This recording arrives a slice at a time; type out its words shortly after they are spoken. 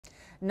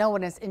No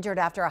one is injured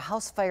after a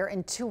house fire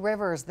in Two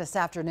Rivers this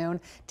afternoon.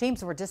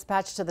 Teams were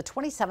dispatched to the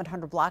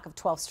 2700 block of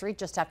 12th Street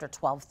just after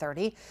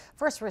 12:30.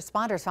 First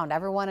responders found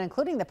everyone,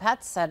 including the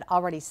pets, had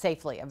already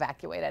safely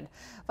evacuated.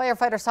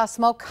 Firefighters saw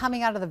smoke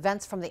coming out of the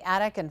vents from the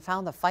attic and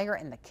found the fire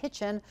in the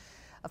kitchen.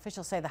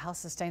 Officials say the house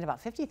sustained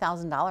about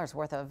 $50,000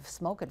 worth of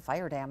smoke and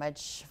fire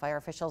damage. Fire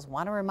officials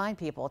want to remind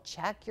people,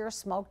 check your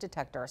smoke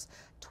detectors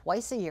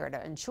twice a year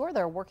to ensure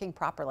they're working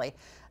properly.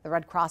 The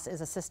Red Cross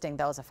is assisting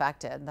those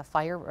affected. The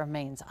fire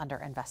remains under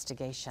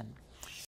investigation.